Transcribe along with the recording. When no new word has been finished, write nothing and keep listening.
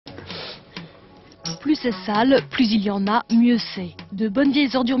plus c'est sale, plus il y en a, mieux c'est. De bonnes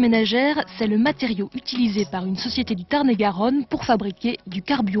vieilles ordures ménagères, c'est le matériau utilisé par une société du Tarn-et-Garonne pour fabriquer du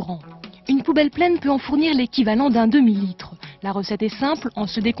carburant. Une poubelle pleine peut en fournir l'équivalent d'un demi-litre. La recette est simple, en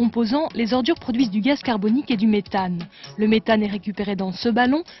se décomposant, les ordures produisent du gaz carbonique et du méthane. Le méthane est récupéré dans ce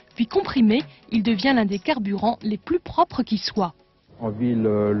ballon, puis comprimé, il devient l'un des carburants les plus propres qui soient. En ville,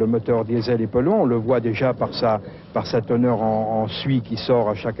 le moteur diesel est polluant, on le voit déjà par sa teneur en suie qui sort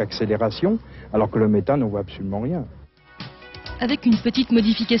à chaque accélération, alors que le méthane, on voit absolument rien. Avec une petite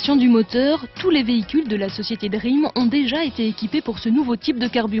modification du moteur, tous les véhicules de la société Drimm ont déjà été équipés pour ce nouveau type de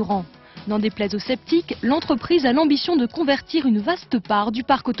carburant. N'en déplaise aux sceptiques, l'entreprise a l'ambition de convertir une vaste part du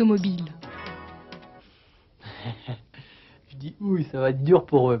parc automobile. Je dis oui, ça va être dur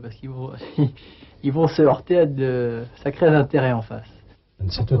pour eux parce qu'ils vont se heurter à de sacrés intérêts en face.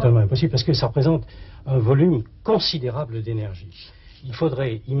 C'est totalement impossible parce que ça représente un volume considérable d'énergie. Il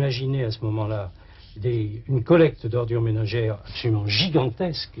faudrait imaginer à ce moment-là une collecte d'ordures ménagères absolument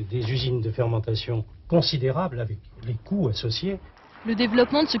gigantesque, des usines de fermentation considérables avec les coûts associés. Le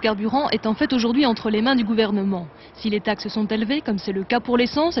développement de ce carburant est en fait aujourd'hui entre les mains du gouvernement. Si les taxes sont élevées, comme c'est le cas pour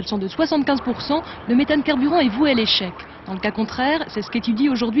l'essence, elles sont de 75%, le méthane carburant est voué à l'échec. Dans le cas contraire, c'est ce qu'étudie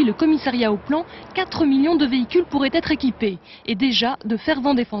aujourd'hui le commissariat au plan, 4 millions de véhicules pourraient être équipés. Et déjà, de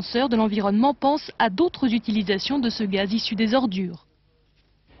fervents défenseurs de l'environnement pensent à d'autres utilisations de ce gaz issu des ordures.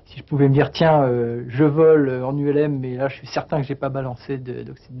 Si je pouvais me dire, tiens, je vole en ULM, mais là je suis certain que je n'ai pas balancé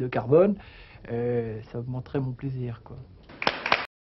d'oxyde de carbone, ça augmenterait mon plaisir, quoi.